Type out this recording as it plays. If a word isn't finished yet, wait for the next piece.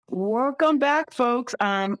Welcome back, folks.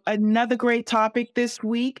 Another great topic this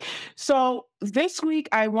week. So, this week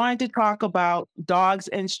I wanted to talk about dogs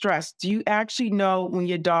and stress. Do you actually know when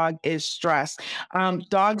your dog is stressed?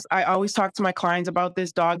 Dogs, I always talk to my clients about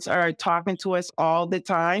this. Dogs are talking to us all the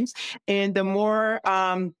times. And the more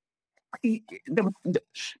the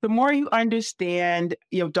more you understand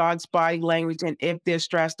your dog's body language and if they're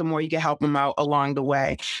stressed, the more you can help them out along the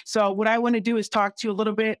way. So, what I want to do is talk to you a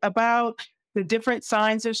little bit about the different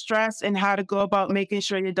signs of stress and how to go about making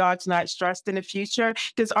sure your dog's not stressed in the future.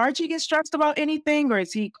 Does Archie get stressed about anything, or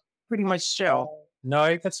is he pretty much chill? No,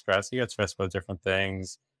 he gets stressed. He gets stressed about different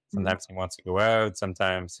things. Mhm. Sometimes he wants to go out.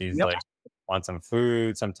 Sometimes he's Yep. like wants some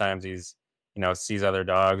food. Sometimes sees other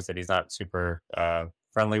dogs that he's not super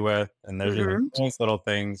friendly with. And there's just Mhm. those little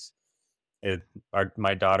things.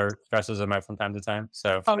 My daughter stresses him out from time to time.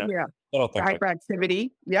 So Oh yeah, little things like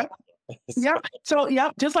hyperactivity. Yep. this. Yeah. So,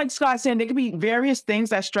 yep, just like Scott said, there could be various things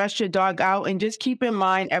that stress your dog out. And just keep in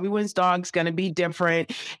mind, everyone's dog's going to be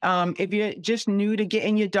different. If you're just new to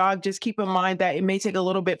getting your dog, just keep in mind that it may take a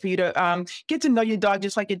little bit for you to get to know your dog,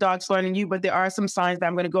 just like your dog's learning you. But there are some signs that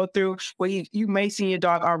I'm going to go through where you may see your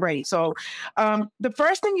dog already. So, the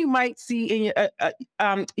first thing you might see in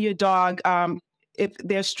your dog, if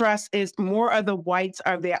they're stressed, is more of the whites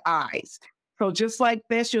of their eyes. So just like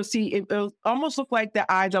this, you'll see it'll almost look like the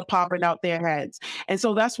eyes are popping out their heads. And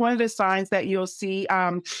so that's one of the signs that you'll see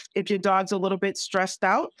if your dog's a little bit stressed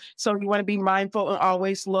out. So you want to be mindful and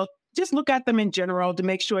always just look at them in general to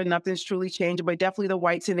make sure nothing's truly changed, but definitely the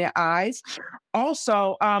whites in their eyes.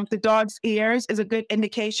 Also, the dog's ears is a good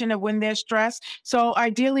indication of when they're stressed. So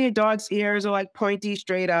ideally, a dog's ears are like pointy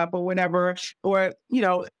straight up or whatever, or,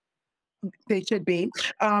 they should be.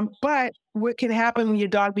 But what can happen when your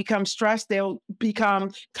dog becomes stressed, they'll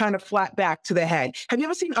become kind of flat back to the head. Have you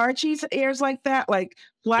ever seen Archie's ears like that? Like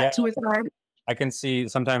flat Yeah, to his head? I can see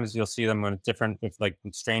sometimes you'll see them when it's different if like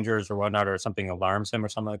strangers or whatnot or something alarms him or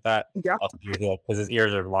something like that. Yep. I'll see because his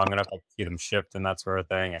ears are long enough, I can see them shift and that sort of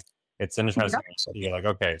thing. And it's interesting Yep. to see like,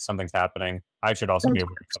 okay, something's happening. I should also be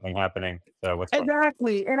aware of something happening. So what's going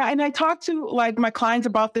Exactly. And I talk to like my clients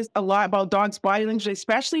about this a lot about dogs' body language,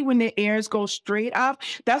 especially when their ears go straight up.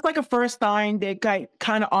 That's like a first sign they're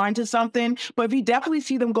kind of onto something. But if you definitely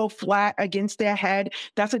see them go flat against their head,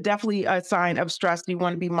 that's definitely a sign of stress. You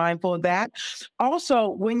want to be mindful of that. Also,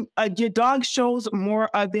 when your dog shows more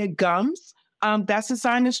of their gums, that's a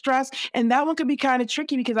sign of stress. And that one could be kind of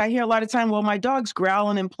tricky because I hear a lot of time, well, my dog's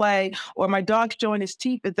growling in play or my dog's showing his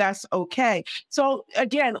teeth, if that's okay. So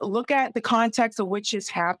again, look at the context of which is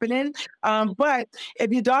happening. But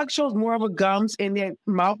if your dog shows more of a gums and their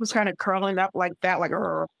mouth is kind of curling up like that, like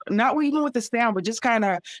 "Arr," not even with the sound, but just kind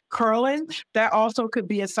of curling, that also could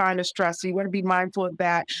be a sign of stress. So you want to be mindful of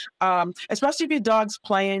that. Especially if your dog's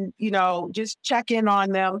playing, just check in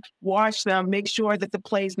on them, watch them, make sure that the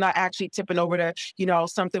play is not actually tipping over to,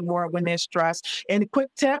 something more when they're stressed. And a quick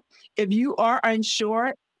tip, if you are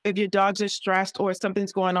unsure if your dogs are stressed or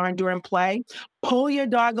something's going on during play, pull your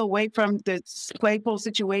dog away from the playful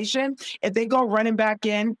situation. If they go running back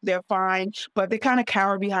in, they're fine. But if they kind of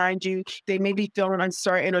cower behind you, they may be feeling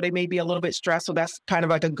uncertain or they may be a little bit stressed. So that's kind of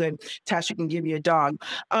like a good test you can give your dog.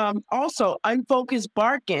 Also, unfocused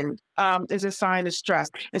barking. Is a sign of stress.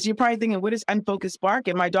 And so you're probably thinking, what is unfocused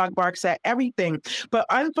barking? My dog barks at everything. But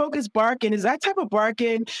unfocused barking is that type of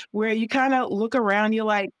barking where you kind of look around, you're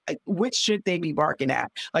like, which should they be barking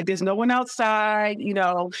at? Like there's no one outside,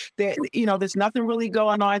 there's nothing really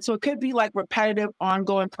going on. So it could be like repetitive,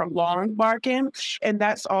 ongoing, prolonged barking. And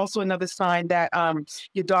that's also another sign that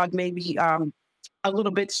your dog may be a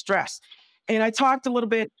little bit stressed. And I talked a little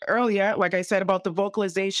bit earlier, like I said, about the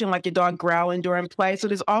vocalization, like your dog growling during play. So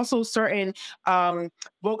there's also certain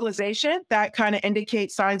vocalization that kind of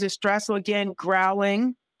indicates signs of stress. So again,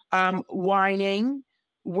 growling, whining,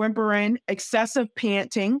 whimpering, excessive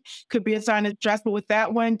panting could be a sign of stress. But with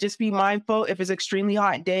that one, just be mindful if it's extremely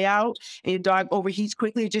hot day out and your dog overheats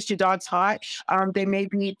quickly, just your dog's hot. They may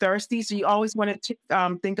be thirsty. So you always want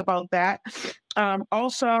to think about that.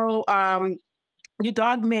 Also, your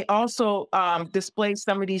dog may also display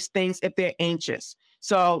some of these things if they're anxious.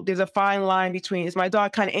 So there's a fine line between is my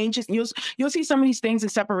dog kind of anxious? You'll see some of these things in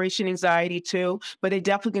separation anxiety too, but they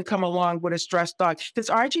definitely can come along with a stressed dog.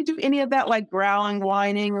 Does Archie do any of that, like growling,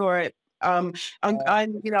 whining, or um,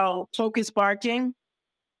 on. focused barking?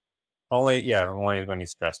 Only when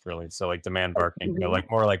he's stressed really. So like demand barking, Mhm.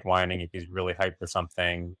 like more like whining if he's really hyped for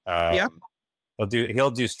something. Yep.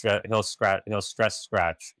 He'll stress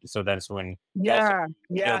scratch. So that's when he also Yeah.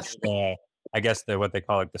 he'll do Yes. I guess what they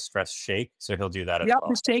call like the stress shake. So he'll do that as Yep.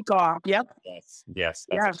 well. Just take off. Yep. Yes, that's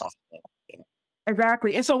a Yes. common thing.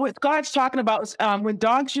 Exactly. And so what God's talking about is when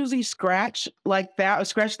dogs usually scratch like that or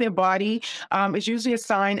scratch their body, it's usually a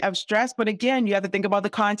sign of stress. But again, you have to think about the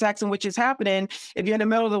context in which it's happening. If you're in the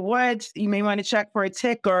middle of the woods, you may want to check for a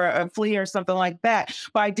tick or a flea or something like that.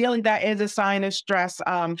 But ideally, that is a sign of stress,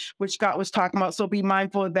 which God was talking about. So be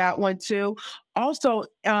mindful of that one too. Also,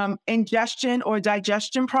 ingestion or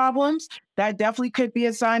digestion problems. That definitely could be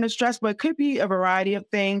a sign of stress, but it could be a variety of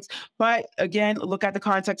things. But again, look at the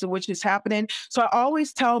context in which it's happening. So I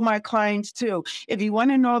always tell my clients too, if you want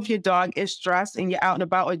to know if your dog is stressed and you're out and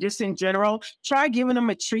about or just in general, try giving them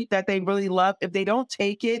a treat that they really love. If they don't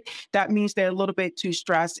take it, that means they're a little bit too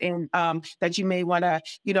stressed and that you may want to,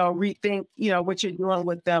 rethink, what you're doing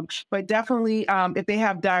with them. But definitely, if they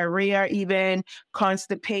have diarrhea, even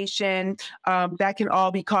constipation, that can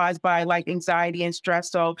all be caused by like anxiety and stress.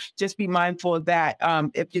 So just be mindful of that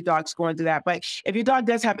if your dog's going through that. But if your dog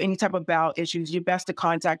does have any type of bowel issues, you're best to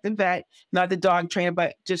contact the vet, not the dog trainer,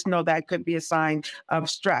 but just know that could be a sign of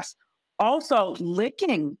stress. Also,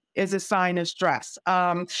 licking is a sign of stress.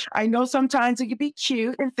 I know sometimes it can be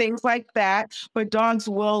cute and things like that, but dogs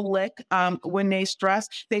will lick when they stress.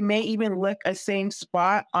 They may even lick a same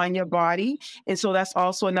spot on your body. And so that's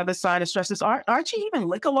also another sign of stress. Does Archie even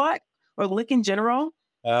lick a lot or lick in general?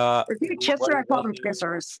 Is he a What kisser? he I call will them do,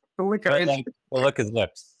 kissers. The licker but is, like, will lick his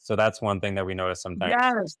lips. So that's one thing that we notice sometimes.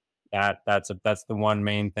 yes. That's the one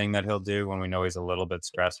main thing that he'll do when we know he's a little bit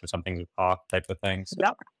stressed or something's off type of thing. So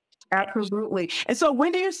Yep. Absolutely. And so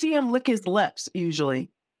when do you see him lick his lips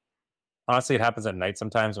usually? honestly, it happens at night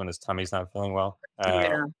sometimes when his tummy's not feeling well.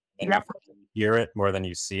 Yeah. And you Yep. hear it more than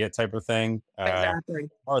you see it type of thing. Exactly.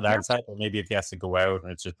 Or Yep. that side, or maybe if he has to go out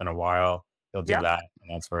and it's just been a while, he'll do Yep. that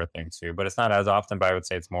and that sort of thing too. But it's not as often, but I would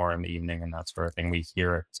say it's more in the evening and that sort of thing. We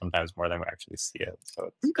hear it sometimes more than we actually see it. So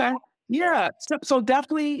it's Okay. yeah. Yeah. So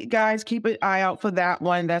definitely, guys, keep an eye out for that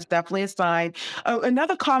one. That's definitely a sign.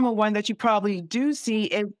 Another common one that you probably do see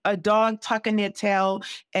is a dog tucking their tail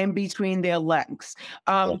in between their legs.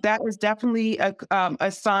 Yeah. That is definitely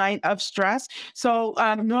a sign of stress. So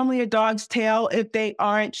normally, a dog's tail, if they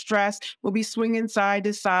aren't stressed, will be swinging side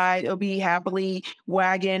to side. It'll be happily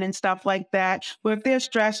wagging and stuff like that. But if they're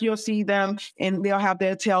stressed, you'll see them and they'll have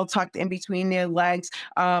their tail tucked in between their legs.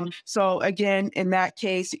 So again, in that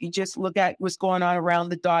case, you just look at what's going on around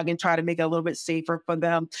the dog and try to make it a little bit safer for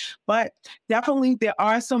them. But definitely, there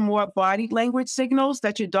are some more body language signals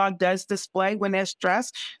that your dog does display when they're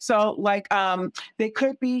stressed. So, like, they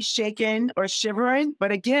could be shaking or shivering.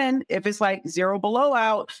 But again, if it's like zero below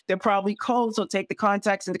out, they're probably cold. So take the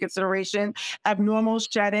context into consideration. Abnormal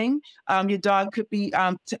shedding. Your dog could be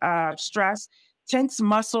stressed. Tense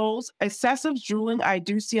muscles, excessive drooling. I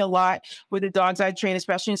do see a lot with the dogs I train,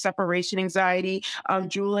 especially in separation anxiety.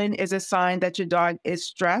 Drooling is a sign that your dog is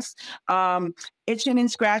stressed. Itching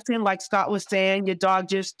and scratching, like Scott was saying, your dog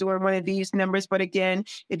just doing one of these numbers. But again,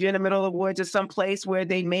 if you're in the middle of the woods or someplace where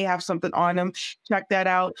they may have something on them, check that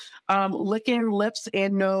out. Licking lips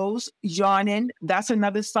and nose, yawning, that's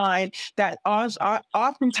another sign that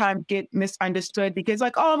oftentimes get misunderstood because,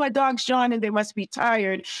 like, oh, my dog's yawning, they must be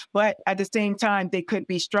tired. But at the same time, they could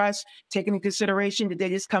be stressed, taking into consideration did they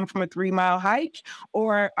just come from a 3 mile hike?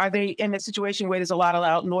 Or are they in a situation where there's a lot of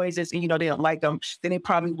loud noises and they don't like them? Then they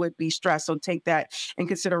probably would be stressed. So take that in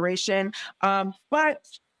consideration. But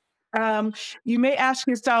you may ask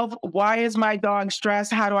yourself, why is my dog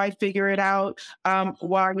stressed? How do I figure it out?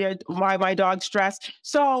 Why my dog stressed?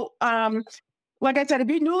 So like I said, if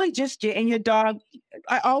you're newly just getting your dog,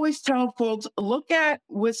 I always tell folks look at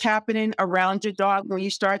what's happening around your dog when you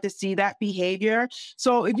start to see that behavior.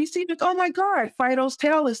 So if you see like, oh my God, Fido's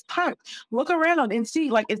tail is tucked, look around and see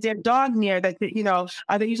like, is there a dog near that?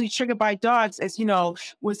 Are they usually triggered by dogs?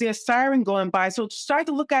 Was there a siren going by? So start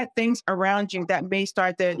to look at things around you that may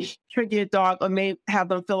start to trigger your dog or may have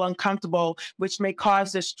them feel uncomfortable, which may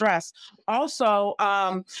cause the stress. Also,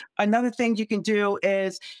 another thing you can do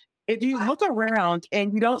is if you look around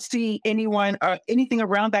and you don't see anyone or anything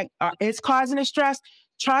around that is causing the stress,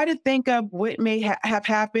 try to think of what may have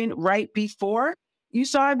happened right before you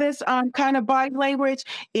saw this kind of body language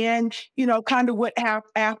and kind of what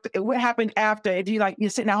happened after if you're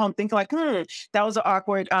sitting at home thinking like that was an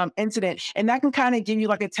awkward incident and that can kind of give you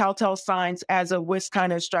like a telltale signs as of what's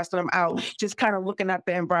kind of stressing them out just kind of looking at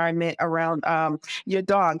the environment around your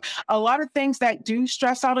dog. A lot of things that do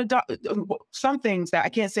stress out a dog, some things that I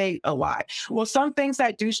can't say a lot. Well, some things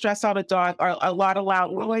that do stress out a dog are a lot of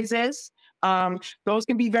loud noises. Those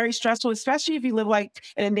can be very stressful, especially if you live like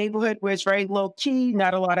in a neighborhood where it's very low key,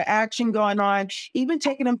 not a lot of action going on. Even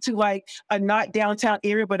taking them to like a not downtown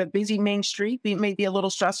area, but a busy main street, it may be a little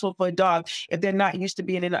stressful for a dog if they're not used to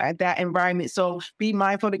being in that environment. So be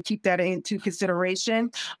mindful to keep that into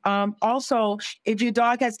consideration. Also, if your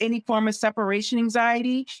dog has any form of separation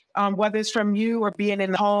anxiety, whether it's from you or being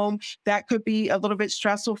in the home, that could be a little bit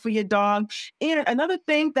stressful for your dog. And another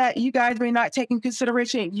thing that you guys may not take in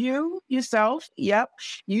consideration, you yourself, yep,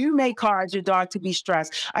 you may cause your dog to be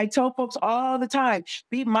stressed. I tell folks all the time,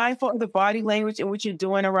 be mindful of the body language and what you're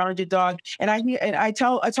doing around your dog. And I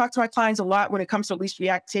talk to my clients a lot when it comes to leash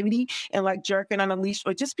reactivity and like jerking on a leash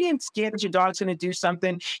or just being scared that your dog's going to do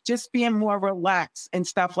something, just being more relaxed and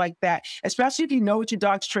stuff like that. Especially if you know what your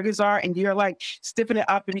dog's triggers are and you're like stiffening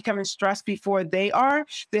up and becoming stressed before they are,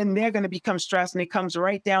 then they're going to become stressed and it comes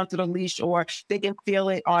right down to the leash or they can feel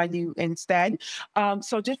it on you instead.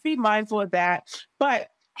 So just be mindful of that. But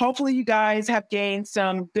hopefully, you guys have gained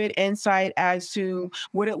some good insight as to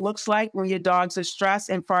what it looks like when your dogs are stressed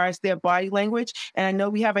and far as their body language. And I know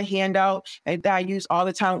we have a handout that I use all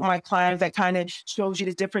the time with my clients that kind of shows you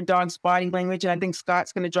the different dogs' body language. And I think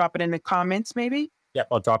Scott's going to drop it in the comments, maybe. Yep,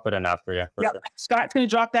 I'll drop it in after you for Yep. sure. Scott's going to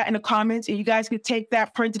drop that in the comments, and you guys can take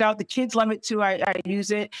that, print it out. The kids love it too. I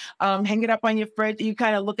use it, hang it up on your fridge. You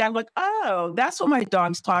kind of look at it like, oh, that's what my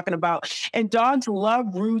dog's talking about. And dogs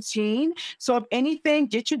love routine. So if anything,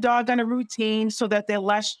 get your dog on a routine so that they're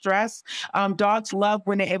less stressed. Dogs love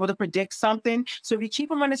when they're able to predict something. So if you keep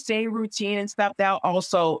them on the same routine and stuff, that'll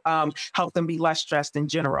also help them be less stressed in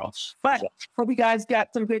general. But hope you guys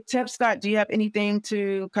got some good tips. Scott, do you have anything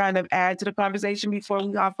to kind of add to the conversation before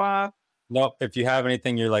we hop off? Nope. If you have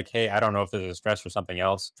anything, you're like, hey, I don't know if this is stress or something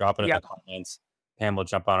else, drop it in Yeah. the comments. Pam will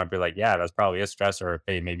jump on and be like, yeah, that's probably a stress, or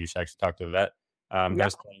hey, maybe you should actually talk to a vet. Yeah.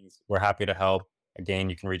 Those things, we're happy to help.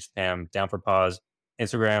 Again, you can reach Pam down for paws,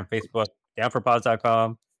 Instagram, Facebook,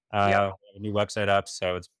 downforpaws.com. We Yeah. have a new website up.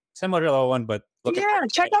 So it's similar to the old one, but looking Yeah.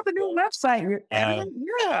 Check out the new website. uh,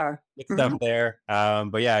 Yeah. good stuff Mhm. there.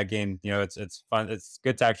 But yeah, again, it's fun. It's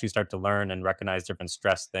good to actually start to learn and recognize different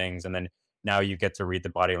stress things, and then now you get to read the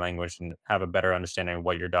body language and have a better understanding of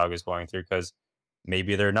what your dog is going through because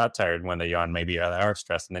maybe they're not tired when they yawn, maybe they are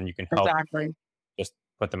stressed, and then you can help Exactly. just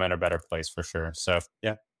put them in a better place for sure. So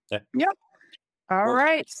yeah, yeah. Yep. All Well,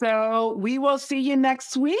 right. So we will see you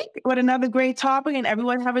next week with another great topic, and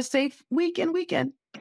everyone have a safe week and weekend.